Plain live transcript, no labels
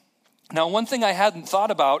Now, one thing I hadn't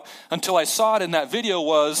thought about until I saw it in that video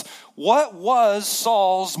was, what was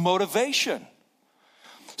Saul's motivation?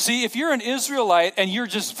 See, if you're an Israelite and you're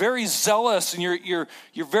just very zealous and you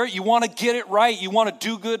want to get it right, you want to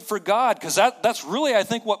do good for God, because that's really, I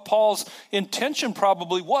think, what Paul's intention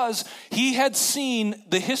probably was. He had seen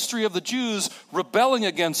the history of the Jews rebelling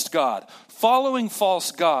against God, following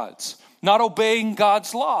false gods, not obeying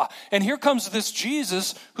God's law. And here comes this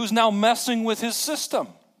Jesus who's now messing with his system.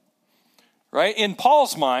 Right? In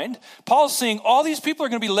Paul's mind, Paul's seeing all these people are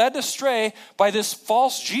going to be led astray by this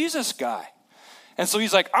false Jesus guy. And so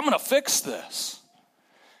he's like, I'm going to fix this.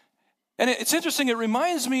 And it's interesting. It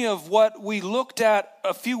reminds me of what we looked at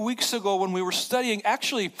a few weeks ago when we were studying.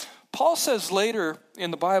 Actually, Paul says later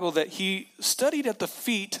in the Bible that he studied at the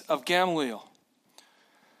feet of Gamaliel.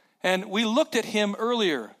 And we looked at him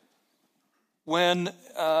earlier when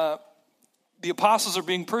the apostles are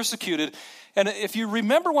being persecuted. And if you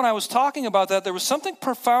remember when I was talking about that, there was something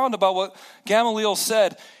profound about what Gamaliel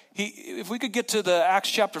said. If we could get to the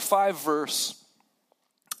Acts chapter 5 verse,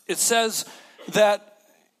 it says that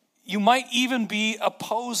you might even be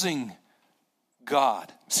opposing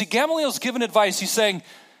God. See, Gamaliel's given advice. He's saying,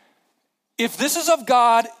 if this is of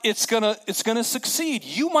God, it's gonna succeed.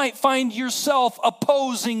 You might find yourself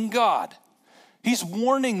opposing God. He's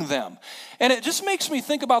warning them. And it just makes me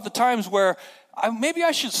think about the times where maybe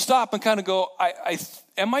I should stop and kind of go,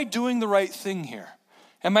 am I doing the right thing here?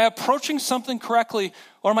 Am I approaching something correctly?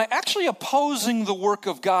 Or am I actually opposing the work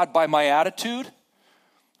of God by my attitude?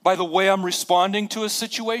 By the way I'm responding to a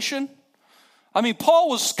situation? I mean, Paul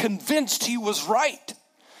was convinced he was right.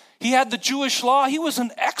 He had the Jewish law. He was an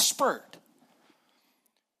expert.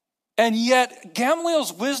 And yet,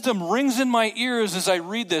 Gamaliel's wisdom rings in my ears as I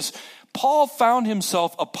read this. Paul found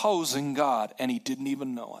himself opposing God, and he didn't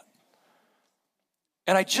even know it.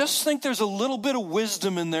 And I just think there's a little bit of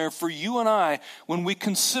wisdom in there for you and I when we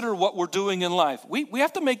consider what we're doing in life. We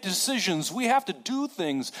have to make decisions. We have to do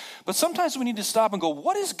things. But sometimes we need to stop and go,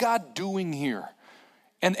 what is God doing here?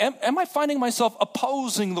 And am I finding myself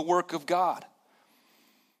opposing the work of God?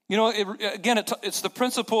 You know, it's the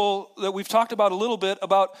principle that we've talked about a little bit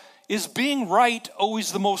about, is being right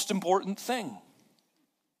always the most important thing?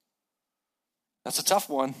 That's a tough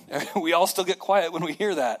one. We all still get quiet when we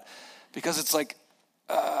hear that, because it's like,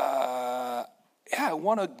 I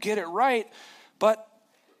want to get it right, but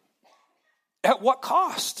at what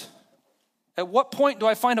cost? At what point do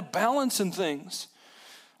I find a balance in things?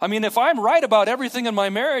 I mean, if I'm right about everything in my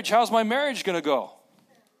marriage, how's my marriage going to go?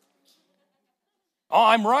 Oh,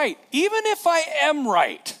 I'm right. Even if I am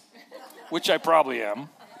right, which I probably am.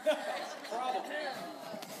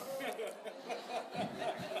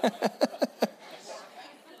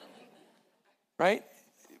 Right?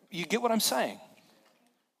 You get what I'm saying?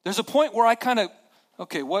 There's a point where I kind of,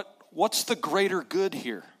 okay, what's the greater good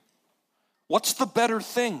here? What's the better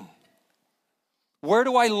thing? Where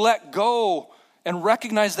do I let go and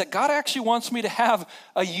recognize that God actually wants me to have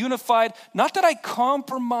a unified, not that I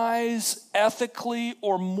compromise ethically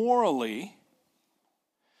or morally,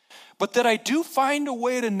 but that I do find a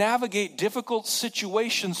way to navigate difficult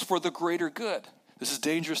situations for the greater good. This is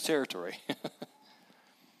dangerous territory.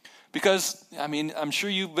 Because, I mean, I'm sure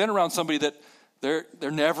you've been around somebody that they're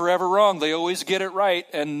never ever wrong. They always get it right,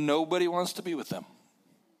 and nobody wants to be with them.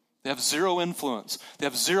 They have zero influence. They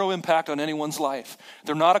have zero impact on anyone's life.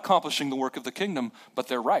 They're not accomplishing the work of the kingdom, but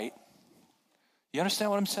they're right. You understand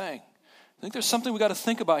what I'm saying? I think there's something we got to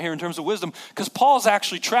think about here in terms of wisdom, because Paul's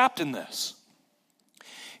actually trapped in this.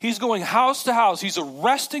 He's going house to house. He's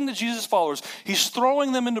arresting the Jesus followers. He's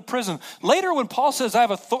throwing them into prison. Later, when Paul says, I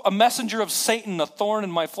have a messenger of Satan, a thorn in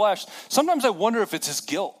my flesh, sometimes I wonder if it's his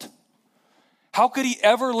guilt. How could he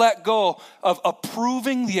ever let go of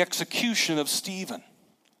approving the execution of Stephen?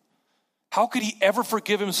 How could he ever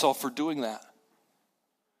forgive himself for doing that?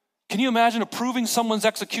 Can you imagine approving someone's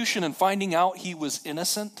execution and finding out he was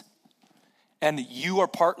innocent and you are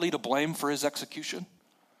partly to blame for his execution?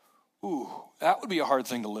 Ooh, that would be a hard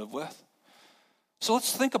thing to live with. So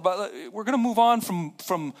let's think about it. We're going to move on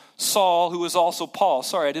from Saul, who is also Paul.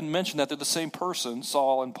 Sorry, I didn't mention that. They're the same person,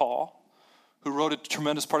 Saul and Paul, who wrote a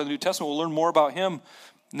tremendous part of the New Testament. We'll learn more about him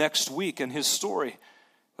next week and his story.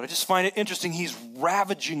 But I just find it interesting. He's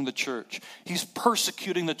ravaging the church. He's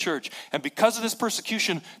persecuting the church. And because of this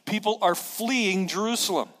persecution, people are fleeing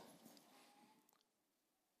Jerusalem.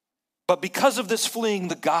 But because of this fleeing,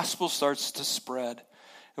 the gospel starts to spread.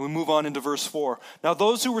 And we move on into verse 4. Now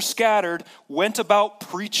those who were scattered went about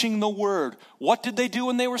preaching the word. What did they do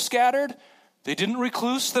when they were scattered? They didn't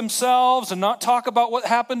recluse themselves and not talk about what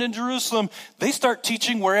happened in Jerusalem. They start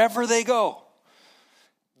teaching wherever they go.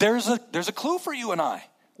 There's a clue for you and I.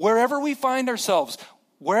 wherever we find ourselves,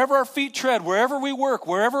 wherever our feet tread, wherever we work,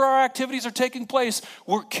 wherever our activities are taking place,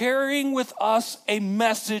 we're carrying with us a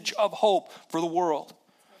message of hope for the world.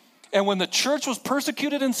 And when the church was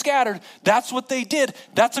persecuted and scattered, that's what they did.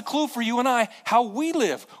 That's a clue for you and I, how we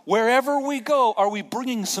live. Wherever we go, are we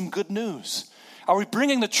bringing some good news? Are we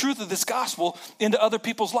bringing the truth of this gospel into other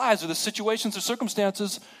people's lives or the situations or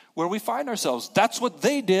circumstances where we find ourselves? That's what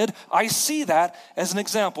they did. I see that as an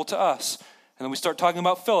example to us. And then we start talking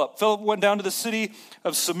about Philip. Philip went down to the city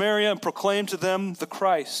of Samaria and proclaimed to them the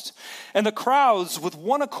Christ. And the crowds, with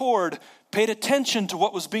one accord, paid attention to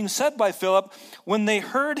what was being said by Philip when they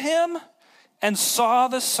heard him and saw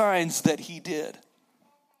the signs that he did.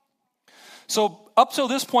 So up till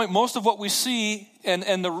this point, most of what we see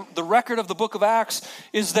and the record of the book of Acts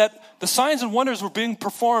is that the signs and wonders were being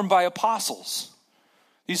performed by apostles.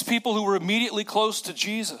 These people who were immediately close to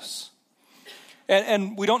Jesus.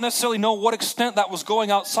 And we don't necessarily know what extent that was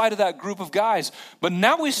going outside of that group of guys. But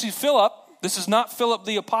now we see Philip. This is not Philip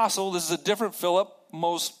the apostle. This is a different Philip.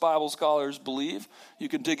 Most Bible scholars believe. You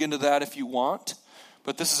can dig into that if you want.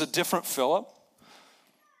 But this is a different Philip.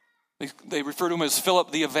 They refer to him as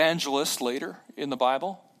Philip the evangelist later in the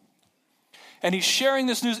Bible. And he's sharing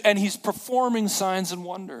this news and he's performing signs and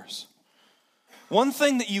wonders. One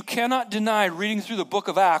thing that you cannot deny reading through the book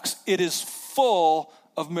of Acts, it is full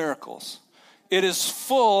of miracles. It is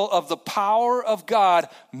full of the power of God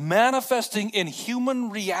manifesting in human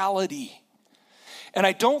reality. And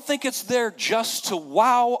I don't think it's there just to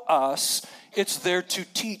wow us, it's there to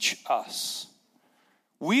teach us.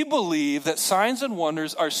 We believe that signs and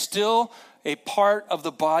wonders are still a part of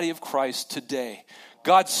the body of Christ today.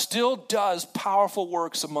 God still does powerful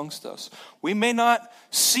works amongst us. We may not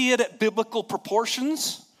see it at biblical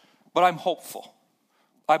proportions, but I'm hopeful.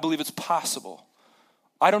 I believe it's possible.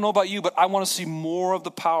 I don't know about you, but I want to see more of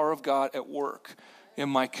the power of God at work in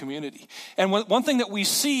my community. And one thing that we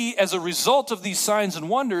see as a result of these signs and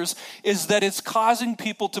wonders is that it's causing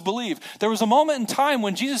people to believe. There was a moment in time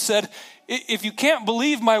when Jesus said, if you can't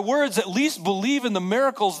believe my words, at least believe in the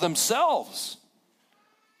miracles themselves.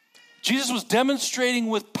 Jesus was demonstrating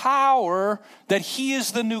with power that he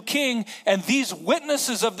is the new king, and these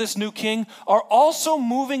witnesses of this new king are also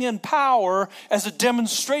moving in power as a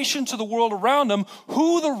demonstration to the world around them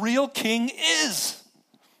who the real king is.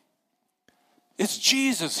 It's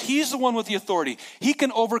Jesus. He's the one with the authority. He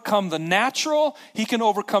can overcome the natural. He can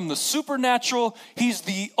overcome the supernatural. He's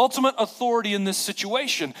the ultimate authority in this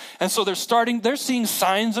situation. And so they're seeing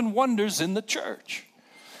signs and wonders in the church.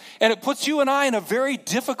 And it puts you and I in a very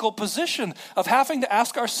difficult position of having to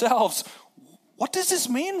ask ourselves, what does this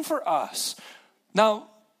mean for us? Now,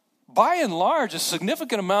 by and large, a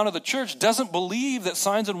significant amount of the church doesn't believe that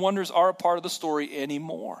signs and wonders are a part of the story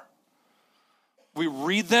anymore. We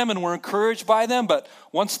read them and we're encouraged by them, but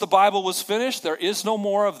once the Bible was finished, there is no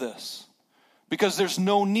more of this. Because there's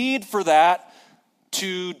no need for that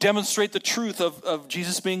to demonstrate the truth of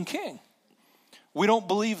Jesus being king. We don't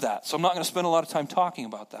believe that, so I'm not going to spend a lot of time talking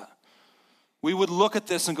about that. We would look at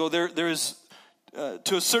this and go, there is,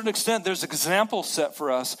 to a certain extent, there's examples set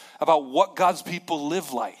for us about what God's people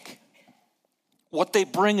live like, what they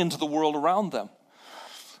bring into the world around them.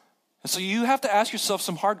 And so you have to ask yourself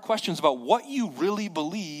some hard questions about what you really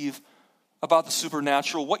believe about the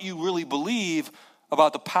supernatural, what you really believe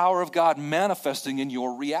about the power of God manifesting in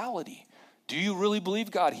your reality. Do you really believe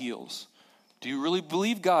God heals? Do you really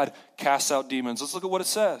believe God casts out demons? Let's look at what it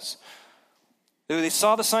says. They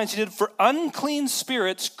saw the signs he did. For unclean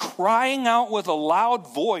spirits crying out with a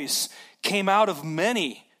loud voice came out of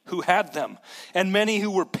many who had them, and many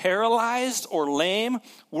who were paralyzed or lame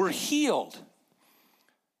were healed.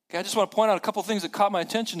 Okay, I just want to point out a couple things that caught my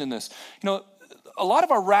attention in this. You know, a lot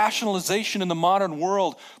of our rationalization in the modern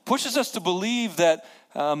world pushes us to believe that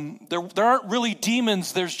there aren't really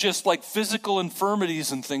demons, there's just like physical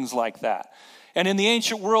infirmities and things like that. And in the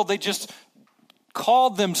ancient world, they just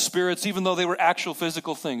called them spirits even though they were actual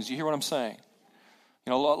physical things. You hear what I'm saying?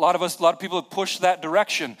 You know, a lot of people have pushed that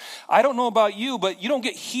direction. I don't know about you, but you don't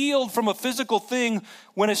get healed from a physical thing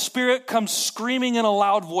when a spirit comes screaming in a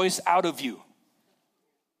loud voice out of you.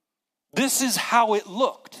 This is how it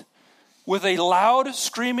looked. With a loud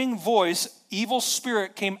screaming voice, evil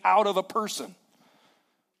spirit came out of a person.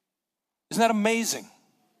 Isn't that amazing?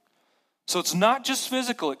 So it's not just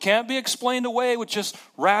physical. It can't be explained away with just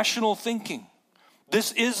rational thinking.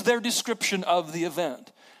 This is their description of the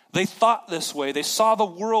event. They thought this way. They saw the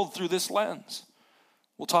world through this lens.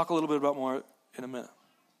 We'll talk a little bit about more in a minute.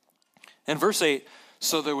 And verse 8,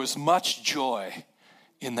 so there was much joy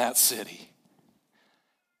in that city.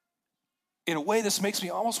 In a way, this makes me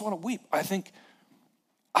almost want to weep. I think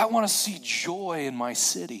I want to see joy in my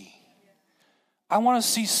city. I want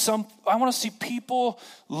to see people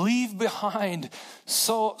leave behind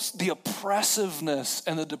the oppressiveness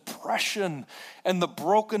and the depression and the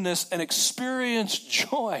brokenness and experience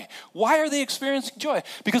joy. Why are they experiencing joy?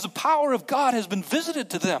 Because the power of God has been visited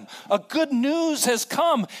to them. A good news has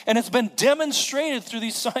come and it's been demonstrated through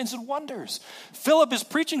these signs and wonders. Philip is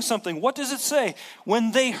preaching something. What does it say?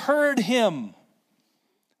 When they heard him,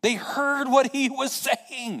 they heard what he was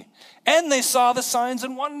saying and they saw the signs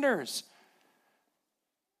and wonders.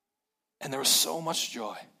 And there was so much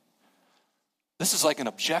joy. This is like an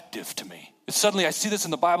objective to me. Suddenly I see this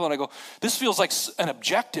in the Bible and I go, this feels like an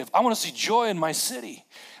objective. I want to see joy in my city.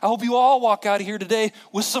 I hope you all walk out of here today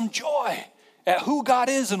with some joy at who God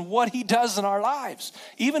is and what he does in our lives.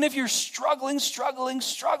 Even if you're struggling,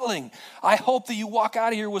 I hope that you walk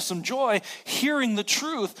out of here with some joy, hearing the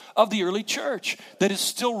truth of the early church that is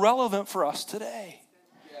still relevant for us today.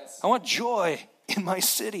 Yes. I want joy in my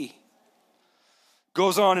city.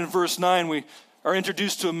 Goes on in verse 9, we are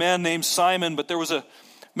introduced to a man named Simon, but there was a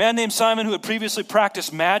man named Simon who had previously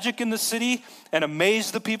practiced magic in the city and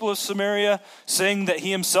amazed the people of Samaria, saying that he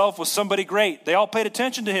himself was somebody great. They all paid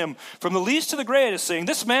attention to him, from the least to the greatest, saying,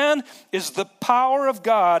 this man is the power of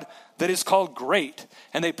God that is called great.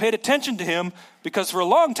 And they paid attention to him because for a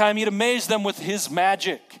long time he'd amazed them with his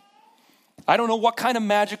magic. I don't know what kind of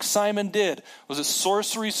magic Simon did. Was it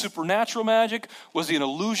sorcery, supernatural magic? Was he an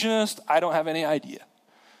illusionist? I don't have any idea.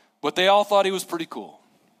 But they all thought he was pretty cool.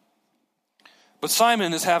 But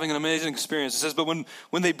Simon is having an amazing experience. It says, but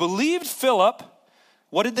when they believed Philip,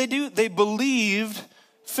 what did they do? They believed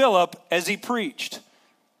Philip as he preached.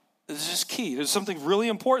 This is key. There's something really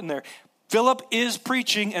important there. Philip is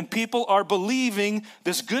preaching and people are believing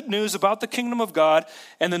this good news about the kingdom of God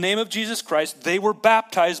and the name of Jesus Christ. They were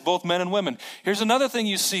baptized, both men and women. Here's another thing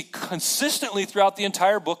you see consistently throughout the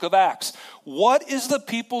entire book of Acts. What is the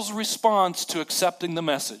people's response to accepting the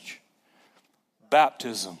message?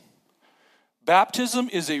 Baptism. Baptism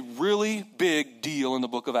is a really big deal in the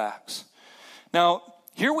book of Acts. Now,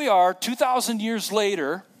 here we are 2,000 years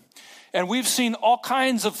later, and we've seen all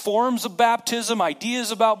kinds of forms of baptism,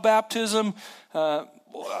 ideas about baptism. I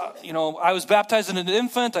was baptized as an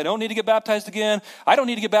infant. I don't need to get baptized again. I don't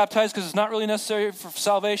need to get baptized because it's not really necessary for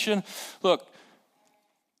salvation. Look,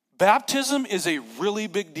 baptism is a really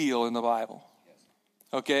big deal in the Bible.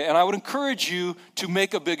 Okay, and I would encourage you to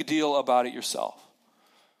make a big deal about it yourself.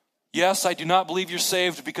 Yes, I do not believe you're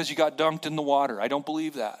saved because you got dunked in the water. I don't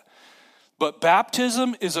believe that. But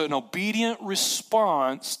baptism is an obedient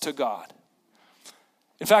response to God.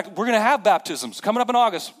 In fact, we're going to have baptisms. Coming up in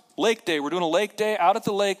August, Lake Day. We're doing a lake day. Out at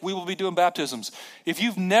the lake, we will be doing baptisms. If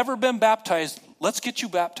you've never been baptized, let's get you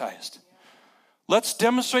baptized. Let's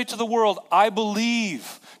demonstrate to the world, I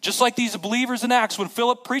believe. Just like these believers in Acts, when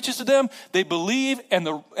Philip preaches to them, they believe, and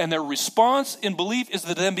their response in belief is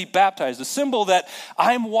to then be baptized. A symbol that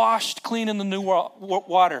I'm washed clean in the new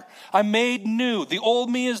water. I'm made new. The old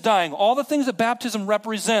me is dying. All the things that baptism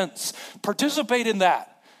represents, participate in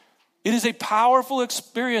that. It is a powerful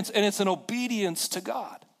experience, and it's an obedience to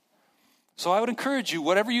God. So I would encourage you,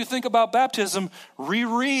 whatever you think about baptism,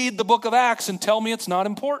 reread the book of Acts and tell me it's not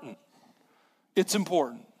important. It's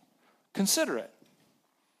important. Consider it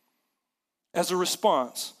as a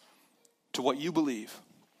response to what you believe.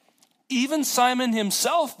 Even Simon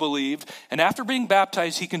himself believed, and after being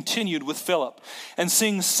baptized, he continued with Philip. And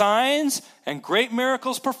seeing signs and great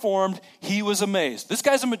miracles performed, he was amazed. This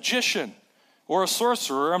guy's a magician or a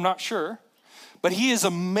sorcerer, I'm not sure. But he is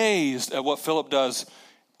amazed at what Philip does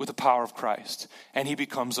with the power of Christ. And he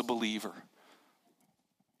becomes a believer.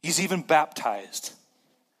 He's even baptized.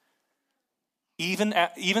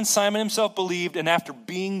 Even Simon himself believed, and after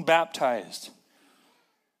being baptized,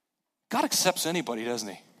 God accepts anybody, doesn't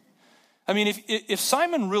he? I mean, if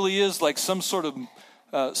Simon really is like some sort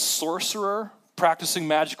of sorcerer practicing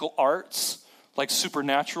magical arts, like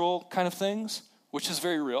supernatural kind of things, which is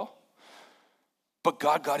very real, but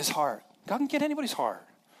God got his heart. God can get anybody's heart.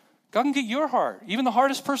 God can get your heart. Even the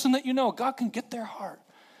hardest person that you know, God can get their heart.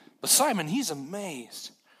 But Simon, he's amazed.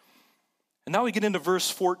 And now we get into verse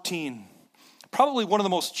 14. Probably one of the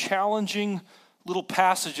most challenging little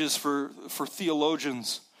passages for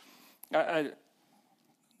theologians. I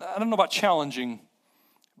don't know about challenging,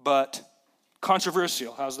 but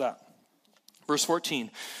controversial. How's that? Verse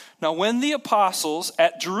 14. Now when the apostles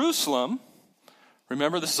at Jerusalem,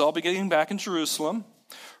 remember this is all beginning back in Jerusalem,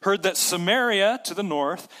 heard that Samaria to the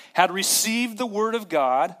north had received the word of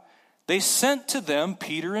God, they sent to them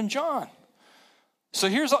Peter and John. So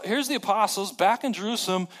here's the apostles back in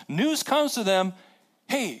Jerusalem. News comes to them,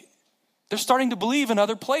 hey, They're starting to believe in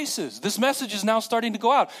other places. This message is now starting to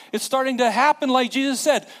go out. It's starting to happen like Jesus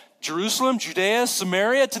said, Jerusalem, Judea,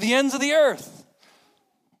 Samaria, to the ends of the earth.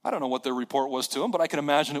 I don't know what their report was to them, but I can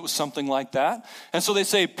imagine it was something like that. And so they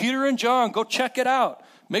say, Peter and John, go check it out.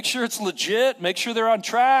 Make sure it's legit. Make sure they're on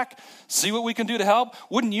track. See what we can do to help.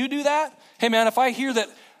 Wouldn't you do that? Hey, man, if I hear that,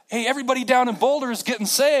 hey, everybody down in Boulder is getting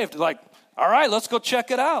saved, like, all right, let's go check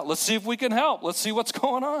it out. Let's see if we can help. Let's see what's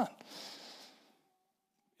going on.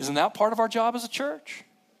 Isn't that part of our job as a church?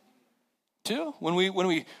 Too? When we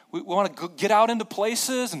want to get out into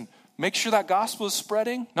places and make sure that gospel is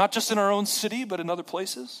spreading, not just in our own city, but in other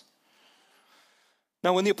places.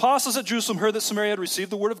 Now, when the apostles at Jerusalem heard that Samaria had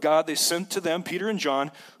received the word of God, they sent to them Peter and John,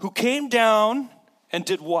 who came down and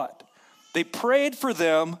did what? They prayed for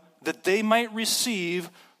them that they might receive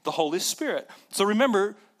the Holy Spirit. So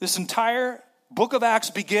remember, this entire book of Acts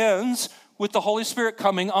begins with the Holy Spirit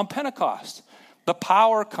coming on Pentecost. The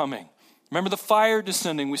power coming. Remember the fire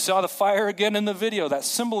descending. We saw the fire again in the video. That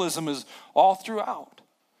symbolism is all throughout.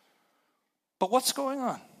 But what's going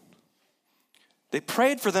on? They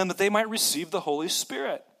prayed for them that they might receive the Holy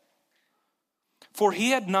Spirit. For he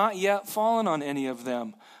had not yet fallen on any of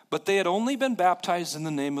them, but they had only been baptized in the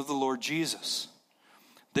name of the Lord Jesus.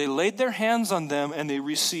 They laid their hands on them and they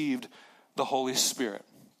received the Holy Spirit.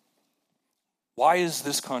 Why is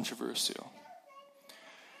this controversial?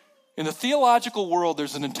 In the theological world,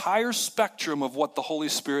 there's an entire spectrum of what the Holy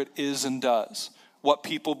Spirit is and does, what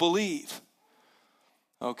people believe.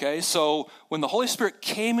 Okay, so when the Holy Spirit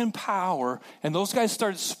came in power and those guys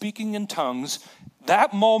started speaking in tongues,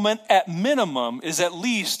 that moment at minimum is at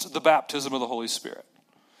least the baptism of the Holy Spirit.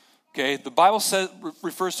 Okay, the Bible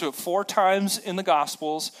refers to it 4 times in the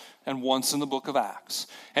Gospels and once in the book of Acts.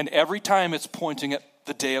 And every time it's pointing at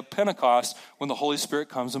the day of Pentecost when the Holy Spirit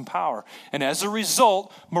comes in power. And as a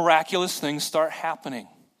result, miraculous things start happening.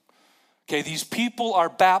 Okay, these people are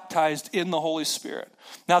baptized in the Holy Spirit.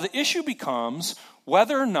 Now the issue becomes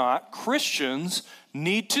whether or not Christians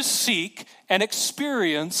need to seek an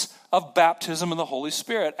experience of baptism in the Holy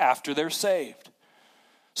Spirit after they're saved.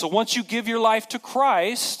 So once you give your life to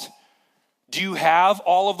Christ, do you have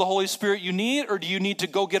all of the Holy Spirit you need, or do you need to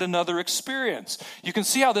go get another experience? You can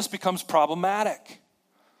see how this becomes problematic.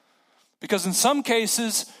 Because in some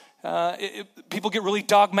cases, people get really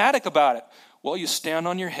dogmatic about it. Well, you stand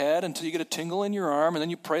on your head until you get a tingle in your arm, and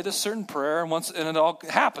then you pray this certain prayer, and it all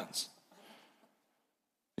happens.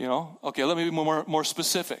 You know, okay, let me be more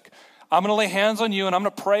specific. I'm going to lay hands on you, and I'm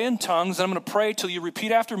going to pray in tongues, and I'm going to pray till you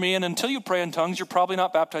repeat after me, and until you pray in tongues, you're probably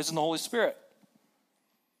not baptized in the Holy Spirit.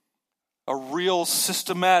 A real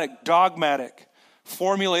systematic, dogmatic,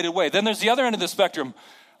 formulated way. Then there's the other end of the spectrum.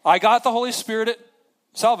 I got the Holy Spirit at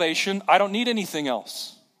salvation. I don't need anything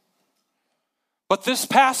else. But this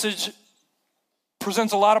passage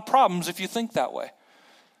presents a lot of problems if you think that way.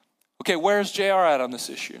 Okay, where's JR at on this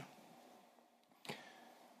issue?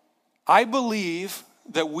 I believe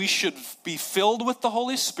that we should be filled with the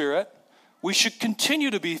Holy Spirit. We should continue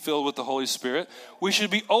to be filled with the Holy Spirit. We should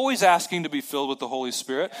be always asking to be filled with the Holy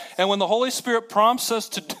Spirit. And when the Holy Spirit prompts us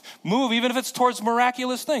to move, even if it's towards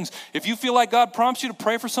miraculous things, if you feel like God prompts you to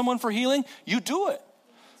pray for someone for healing, you do it.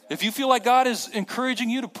 If you feel like God is encouraging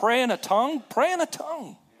you to pray in a tongue, pray in a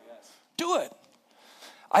tongue. Do it.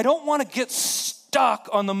 I don't want to get stuck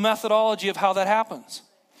on the methodology of how that happens.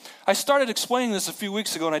 I started explaining this a few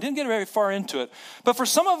weeks ago, and I didn't get very far into it. But for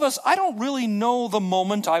some of us, I don't really know the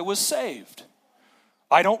moment I was saved.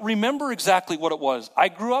 I don't remember exactly what it was. I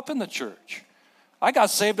grew up in the church. I got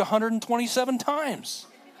saved 127 times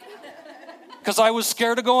because I was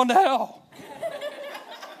scared of going to hell.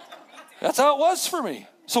 That's how it was for me.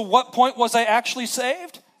 So what point was I actually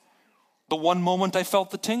saved? The one moment I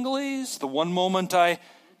felt the tinglies, the one moment I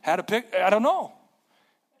had a pick, I don't know.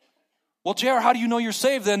 Well, JR, how do you know you're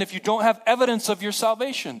saved then if you don't have evidence of your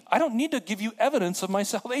salvation? I don't need to give you evidence of my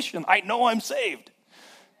salvation. I know I'm saved.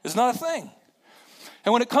 It's not a thing.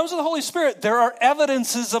 And when it comes to the Holy Spirit, there are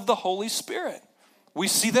evidences of the Holy Spirit. We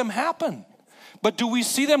see them happen. But do we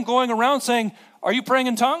see them going around saying, are you praying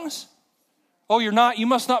in tongues? Oh, you're not. You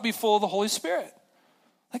must not be full of the Holy Spirit.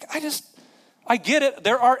 Like, I get it.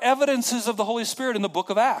 There are evidences of the Holy Spirit in the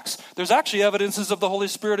book of Acts. There's actually evidences of the Holy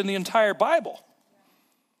Spirit in the entire Bible.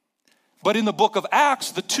 But in the book of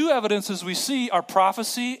Acts, the 2 evidences we see are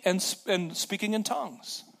prophecy and speaking in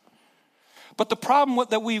tongues. But the problem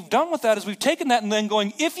that we've done with that is we've taken that and then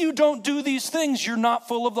going, if you don't do these things, you're not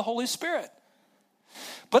full of the Holy Spirit.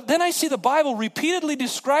 But then I see the Bible repeatedly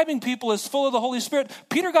describing people as full of the Holy Spirit.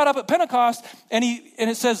 Peter got up at Pentecost, and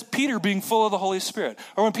it says Peter being full of the Holy Spirit.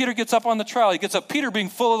 Or when Peter gets up on the trial, he gets up, Peter being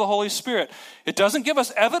full of the Holy Spirit. It doesn't give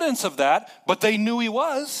us evidence of that, but they knew he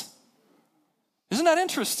was. Isn't that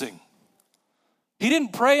interesting? He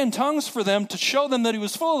didn't pray in tongues for them to show them that he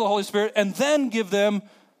was full of the Holy Spirit and then give them.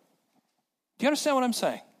 Do you understand what I'm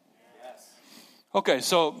saying? Yes. Okay,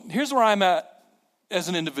 so here's where I'm at as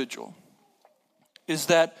an individual. Is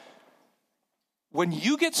that when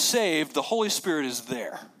you get saved, the Holy Spirit is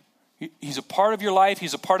there. He's a part of your life.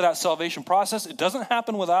 He's a part of that salvation process. It doesn't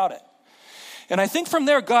happen without it. And I think from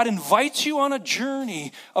there, God invites you on a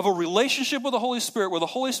journey of a relationship with the Holy Spirit where the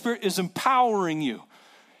Holy Spirit is empowering you.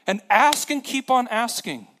 And ask and keep on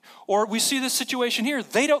asking. Or we see this situation here.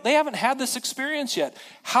 They haven't had this experience yet.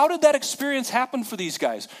 How did that experience happen for these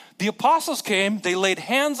guys? The apostles came, they laid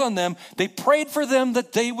hands on them, they prayed for them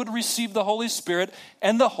that they would receive the Holy Spirit,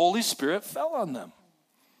 and the Holy Spirit fell on them.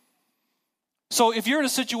 So if you're in a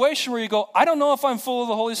situation where you go, I don't know if I'm full of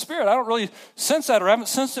the Holy Spirit, I don't really sense that or haven't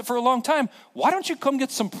sensed it for a long time, why don't you come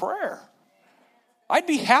get some prayer? I'd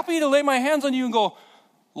be happy to lay my hands on you and go,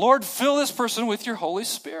 Lord, fill this person with your Holy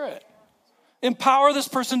Spirit. Empower this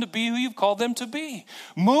person to be who you've called them to be.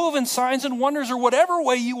 Move in signs and wonders or whatever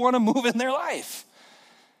way you want to move in their life.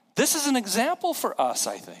 This is an example for us,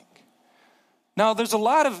 I think. Now, there's a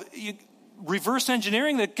lot of reverse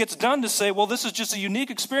engineering that gets done to say, well, this is just a unique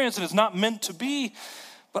experience and it's not meant to be.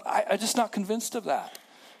 But I'm just not convinced of that.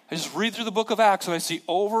 I just read through the book of Acts and I see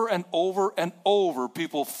over and over and over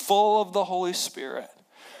people full of the Holy Spirit.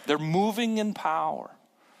 They're moving in power.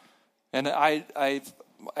 And I've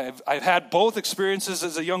had both experiences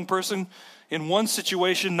as a young person. In one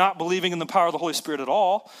situation, not believing in the power of the Holy Spirit at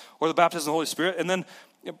all, or the baptism of the Holy Spirit. And then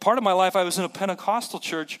part of my life, I was in a Pentecostal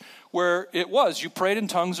church where it was, you prayed in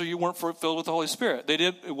tongues or you weren't filled with the Holy Spirit.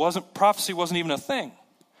 Prophecy wasn't even a thing.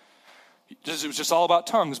 It was just all about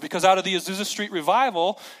tongues. Because out of the Azusa Street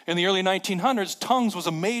revival in the early 1900s, tongues was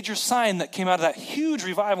a major sign that came out of that huge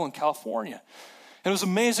revival in California. And it was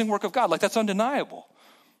amazing work of God. Like, that's undeniable.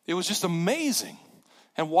 It was just amazing.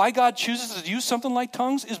 And why God chooses to use something like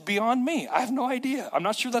tongues is beyond me. I have no idea. I'm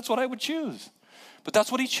not sure that's what I would choose. But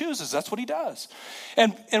that's what he chooses. That's what he does.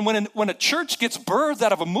 And when a church gets birthed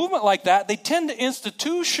out of a movement like that, they tend to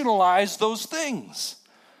institutionalize those things.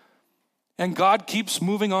 And God keeps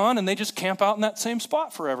moving on, and they just camp out in that same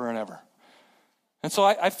spot forever and ever. And so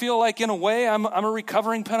I feel like, in a way, I'm a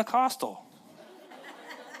recovering Pentecostal.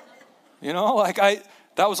 You know,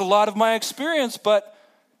 that was a lot of my experience, but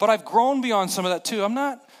I've grown beyond some of that too.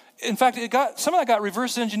 In fact, some of that got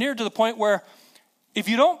reverse engineered to the point where if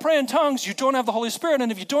you don't pray in tongues, you don't have the Holy Spirit.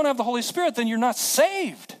 And if you don't have the Holy Spirit, then you're not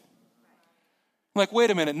saved. I'm like, wait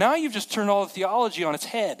a minute. Now you've just turned all the theology on its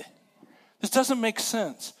head. This doesn't make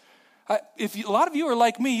sense. A lot of you are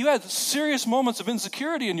like me, you had serious moments of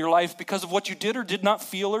insecurity in your life because of what you did or did not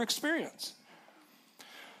feel or experience.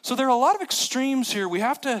 So there are a lot of extremes here. We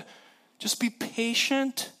have to just be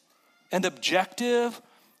patient and objective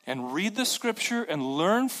and read the scripture and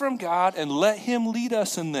learn from God and let him lead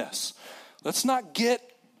us in this. Let's not get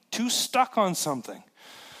too stuck on something.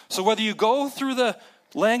 So whether you go through the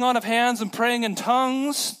laying on of hands and praying in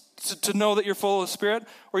tongues to know that you're full of the Spirit,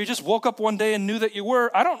 or you just woke up one day and knew that you were,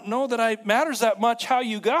 I don't know that it matters that much how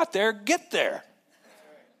you got there. Get there.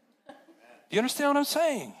 Do you understand what I'm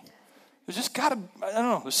saying? There's just got to, I don't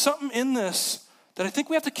know, there's something in this that I think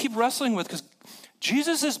we have to keep wrestling with, because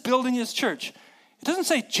Jesus is building his church. It doesn't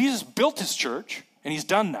say Jesus built his church and he's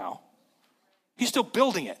done now. He's still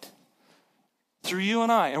building it through you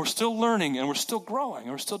and I, and we're still learning and we're still growing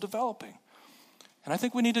and we're still developing. And I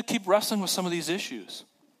think we need to keep wrestling with some of these issues.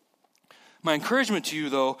 My encouragement to you,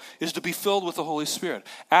 though, is to be filled with the Holy Spirit.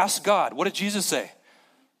 Ask God. What did Jesus say?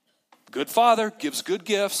 Good Father gives good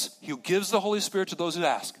gifts. He gives the Holy Spirit to those who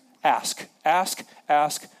ask. Ask, ask,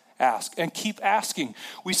 ask, ask, and keep asking.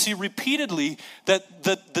 We see repeatedly that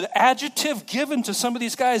the adjective given to some of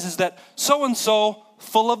these guys is that so-and-so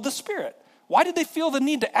full of the Spirit. Why did they feel the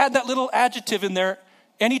need to add that little adjective in there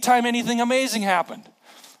anytime anything amazing happened?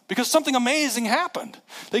 Because something amazing happened.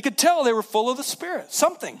 They could tell they were full of the Spirit,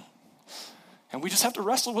 something. And we just have to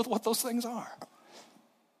wrestle with what those things are.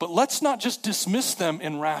 But let's not just dismiss them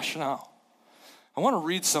in rationale. I want to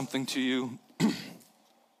read something to you.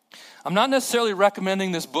 I'm not necessarily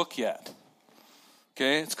recommending this book yet.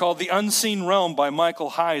 Okay, it's called The Unseen Realm by Michael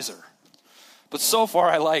Heiser. But so far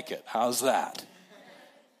I like it. How's that?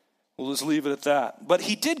 We'll just leave it at that. But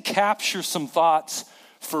he did capture some thoughts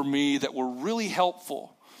for me that were really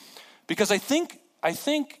helpful. Because I think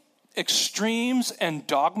extremes and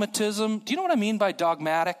dogmatism, do you know what I mean by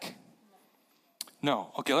dogmatic?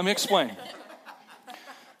 No. Okay, let me explain.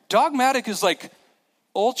 Dogmatic is like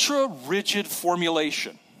ultra rigid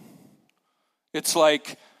formulation. It's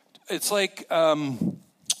like I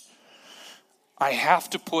have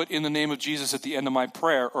to put in the name of Jesus at the end of my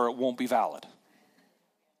prayer or it won't be valid.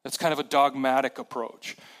 That's kind of a dogmatic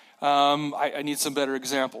approach. I need some better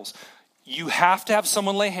examples. You have to have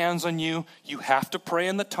someone lay hands on you. You have to pray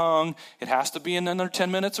in the tongue. It has to be in under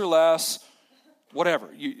 10 minutes or less. Whatever.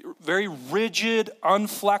 Very rigid,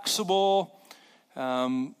 unflexible.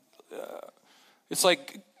 It's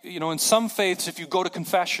like, in some faiths, if you go to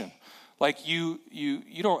confession, like you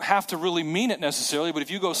don't have to really mean it necessarily, but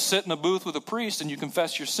if you go sit in a booth with a priest and you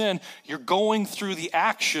confess your sin, you're going through the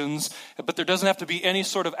actions, but there doesn't have to be any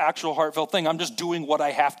sort of actual heartfelt thing. I'm just doing what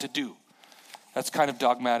I have to do. That's kind of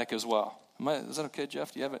dogmatic as well. Is that okay,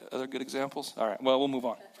 Jeff? Do you have other good examples? All right, well, we'll move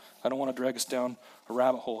on. I don't want to drag us down a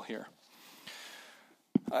rabbit hole here.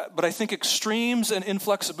 But I think extremes and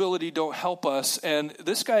inflexibility don't help us. And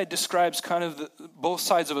this guy describes kind of both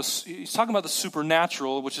sides of us. He's talking about the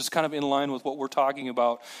supernatural, which is kind of in line with what we're talking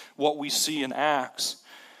about, what we see in Acts.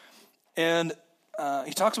 And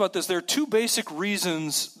he talks about this. There are two basic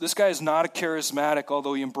reasons. This guy is not a charismatic,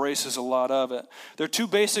 although he embraces a lot of it. There are two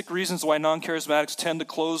basic reasons why non-charismatics tend to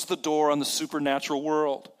close the door on the supernatural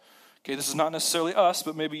world. Okay, this is not necessarily us,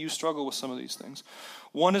 but maybe you struggle with some of these things.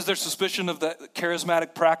 One is their suspicion of that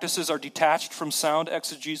charismatic practices are detached from sound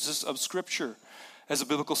exegesis of Scripture. As a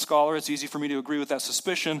biblical scholar, it's easy for me to agree with that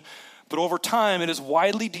suspicion, but over time it has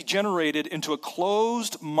widely degenerated into a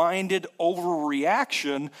closed-minded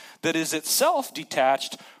overreaction that is itself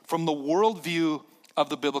detached from the worldview of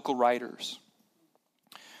the biblical writers.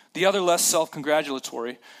 The other, less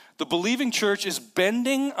self-congratulatory, the believing church is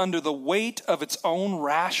bending under the weight of its own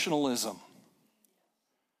rationalism.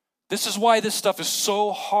 This is why this stuff is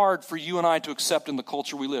so hard for you and I to accept in the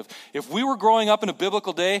culture we live. If we were growing up in a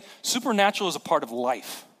biblical day, supernatural is a part of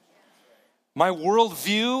life. My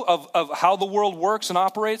worldview of how the world works and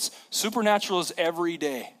operates, supernatural is every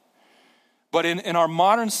day. But in our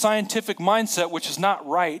modern scientific mindset, which is not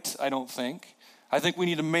right, I don't think, I think we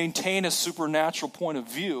need to maintain a supernatural point of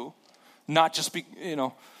view, not just be,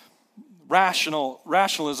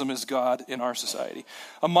 Rationalism is God in our society.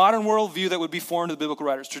 A modern worldview that would be foreign to the biblical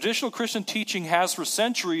writers. Traditional Christian teaching has for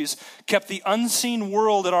centuries kept the unseen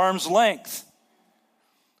world at arm's length.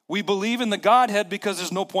 We believe in the Godhead because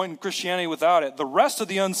there's no point in Christianity without it. The rest of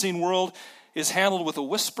the unseen world is handled with a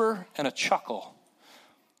whisper and a chuckle.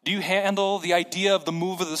 Do you handle the idea of the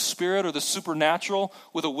move of the Spirit or the supernatural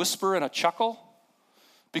with a whisper and a chuckle?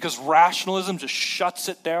 Because rationalism just shuts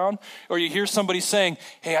it down. Or you hear somebody saying,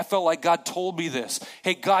 hey, I felt like God told me this.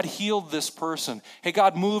 Hey, God healed this person. Hey,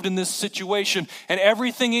 God moved in this situation. And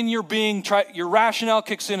everything in your being, your rationale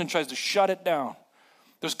kicks in and tries to shut it down.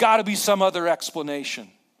 There's got to be some other explanation.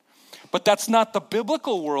 But that's not the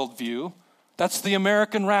biblical worldview. That's the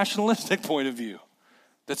American rationalistic point of view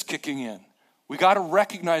that's kicking in. We got to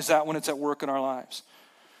recognize that when it's at work in our lives.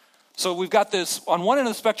 So we've got this, on one end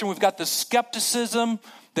of the spectrum, we've got this skepticism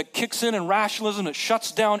that kicks in and rationalism that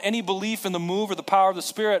shuts down any belief in the move or the power of the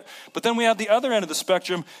Spirit. But then we have the other end of the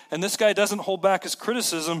spectrum, and this guy doesn't hold back his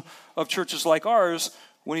criticism of churches like ours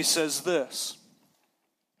when he says this.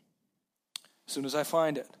 As soon as I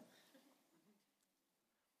find it.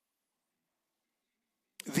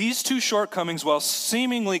 These two shortcomings, while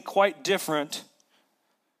seemingly quite different,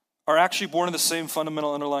 are actually born of the same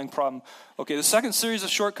fundamental underlying problem. Okay, the second series of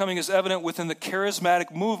shortcoming is evident within the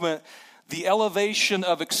charismatic movement, the elevation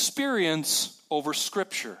of experience over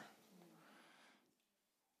Scripture.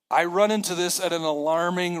 I run into this at an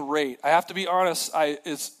alarming rate. I have to be honest,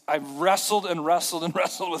 I've wrestled and wrestled and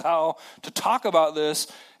wrestled with how to talk about this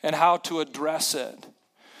and how to address it.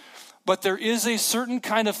 But there is a certain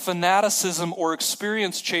kind of fanaticism or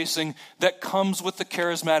experience chasing that comes with the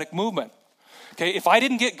charismatic movement. Okay, if I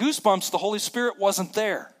didn't get goosebumps, the Holy Spirit wasn't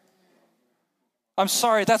there. I'm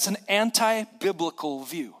sorry, that's an anti-biblical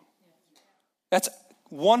view. That's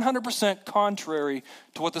 100% contrary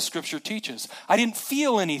to what the Scripture teaches. I didn't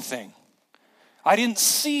feel anything. I didn't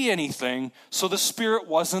see anything, so the Spirit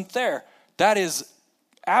wasn't there. That is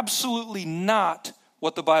absolutely not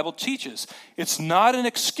what the Bible teaches. It's not an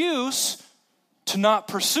excuse to not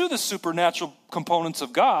pursue the supernatural components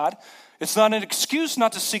of God. It's not an excuse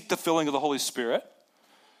not to seek the filling of the Holy Spirit.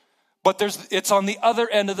 But it's on the other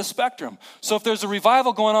end of the spectrum. So if there's a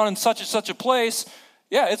revival going on in such and such a place,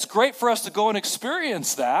 yeah, it's great for us to go and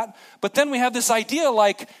experience that. But then we have this idea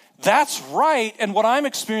like, that's right, and what I'm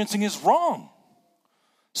experiencing is wrong.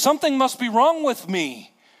 Something must be wrong with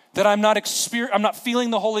me that I'm not feeling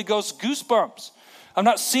the Holy Ghost goosebumps. I'm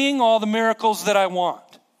not seeing all the miracles that I want.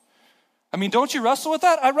 I mean, don't you wrestle with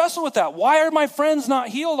that? I wrestle with that. Why are my friends not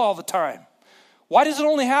healed all the time? Why does it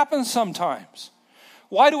only happen sometimes?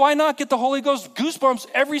 Why do I not get the Holy Ghost goosebumps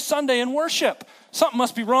every Sunday in worship? Something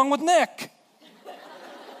must be wrong with Nick.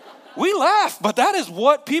 We laugh, but that is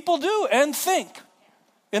what people do and think.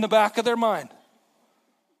 in the back of their mind.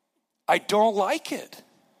 I don't like it.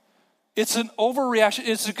 It's an overreaction.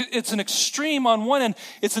 It's an extreme on one end.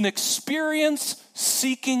 It's an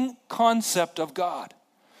experience-seeking concept of God.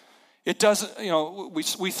 It doesn't,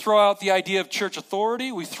 we throw out the idea of church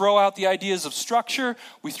authority. We throw out the ideas of structure.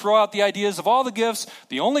 We throw out the ideas of all the gifts.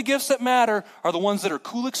 The only gifts that matter are the ones that are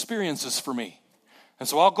cool experiences for me. And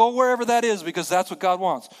so I'll go wherever that is because that's what God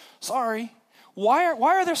wants. Sorry. Why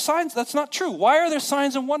are there signs? That's not true. Why are there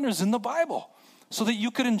signs and wonders in the Bible? So that you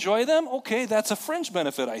could enjoy them? Okay, that's a fringe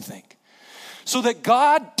benefit, I think. So that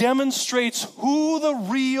God demonstrates who the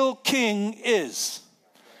real king is.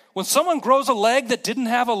 When someone grows a leg that didn't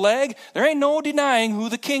have a leg, there ain't no denying who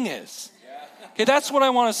the king is. Okay, that's what I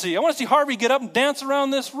want to see. I want to see Harvey get up and dance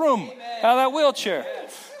around this room out of that wheelchair.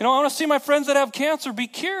 I want to see my friends that have cancer be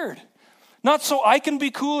cured. Not so I can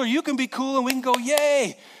be cool or you can be cool and we can go,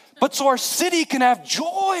 yay. But so our city can have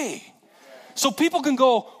joy. So people can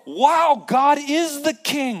go, wow, God is the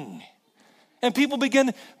king. And people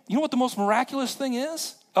begin, you know what the most miraculous thing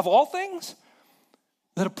is of all things?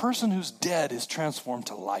 That a person who's dead is transformed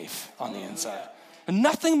to life on the inside. And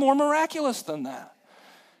nothing more miraculous than that.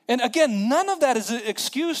 And again, none of that is an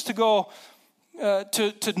excuse to go,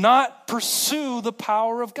 to not pursue the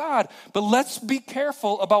power of God. But let's be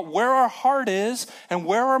careful about where our heart is and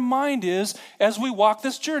where our mind is as we walk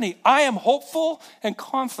this journey. I am hopeful and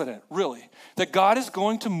confident, really, that God is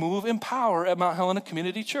going to move in power at Mount Helena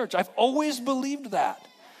Community Church. I've always believed that.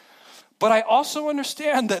 But I also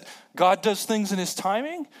understand that God does things in his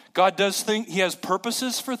timing. God does things, he has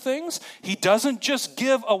purposes for things. He doesn't just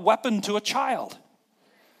give a weapon to a child.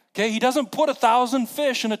 Okay, he doesn't put 1,000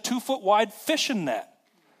 fish in a 2-foot wide fishing net.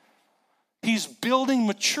 He's building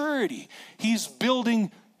maturity. He's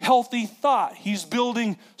building healthy thought. He's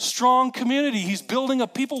building strong community. He's building a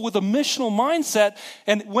people with a missional mindset.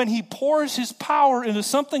 And when he pours his power into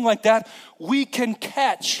something like that, we can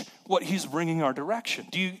catch what he's bringing our direction.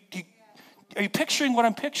 Are you picturing what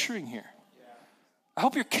I'm picturing here? I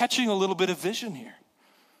hope you're catching a little bit of vision here.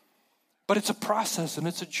 But it's a process and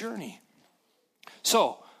it's a journey.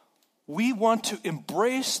 So, we want to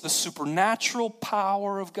embrace the supernatural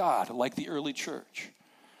power of God like the early church.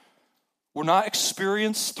 We're not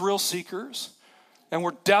experienced thrill seekers, and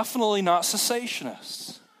we're definitely not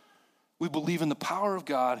cessationists. We believe in the power of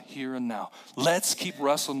God here and now. Let's keep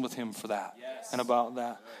wrestling with him for that and about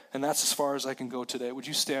that. And that's as far as I can go today. Would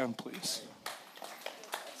you stand, please?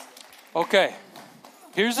 Okay,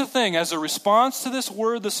 here's the thing. As a response to this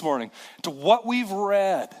word this morning, to what we've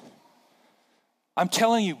read, I'm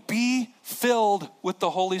telling you, be filled with the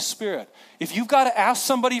Holy Spirit. If you've got to ask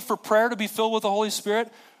somebody for prayer to be filled with the Holy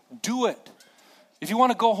Spirit, do it. If you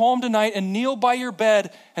want to go home tonight and kneel by your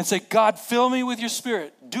bed and say, God, fill me with your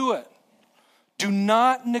Spirit, do it. Do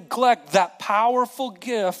not neglect that powerful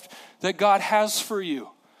gift that God has for you.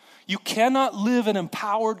 You cannot live an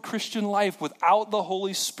empowered Christian life without the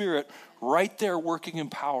Holy Spirit right there working in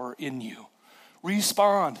power in you.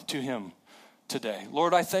 Respond to him today.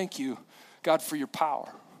 Lord, I thank you, God, for your power.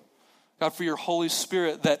 God, for your Holy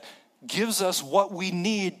Spirit that gives us what we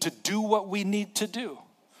need to do what we need to do.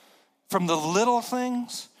 From the little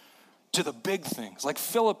things to the big things. Like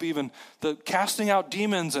Philip even, the casting out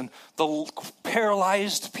demons and the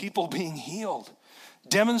paralyzed people being healed.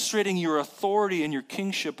 Demonstrating your authority and your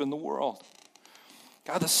kingship in the world.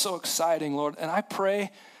 God, that's so exciting, Lord. And I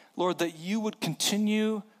pray, Lord, that you would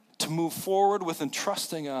continue to move forward with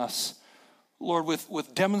entrusting us, Lord,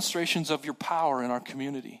 with demonstrations of your power in our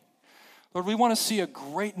community. Lord, we want to see a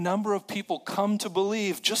great number of people come to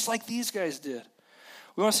believe, just like these guys did.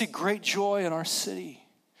 We want to see great joy in our city.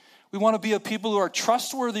 We want to be a people who are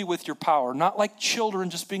trustworthy with your power, not like children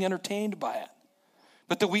just being entertained by it,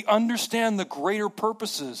 but that we understand the greater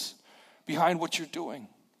purposes behind what you're doing.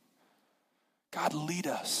 God, lead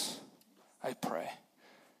us, I pray.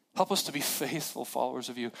 Help us to be faithful followers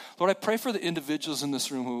of you. Lord, I pray for the individuals in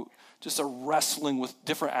this room who just are wrestling with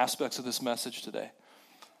different aspects of this message today.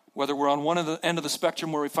 Whether we're on one end of the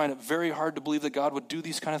spectrum where we find it very hard to believe that God would do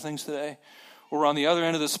these kind of things today, or we're on the other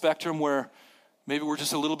end of the spectrum where maybe we're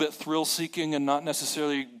just a little bit thrill-seeking and not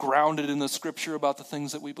necessarily grounded in the scripture about the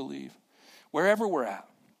things that we believe. Wherever we're at,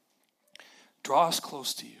 draw us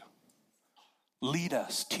close to you. Lead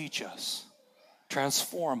us, teach us,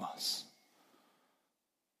 transform us.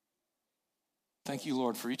 Thank you,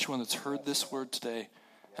 Lord, for each one that's heard this word today.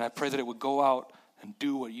 And I pray that it would go out and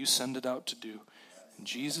do what you send it out to do. In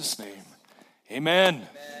Jesus' name, amen.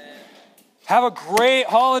 Have a great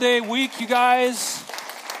holiday week, you guys.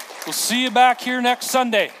 We'll see you back here next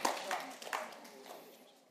Sunday.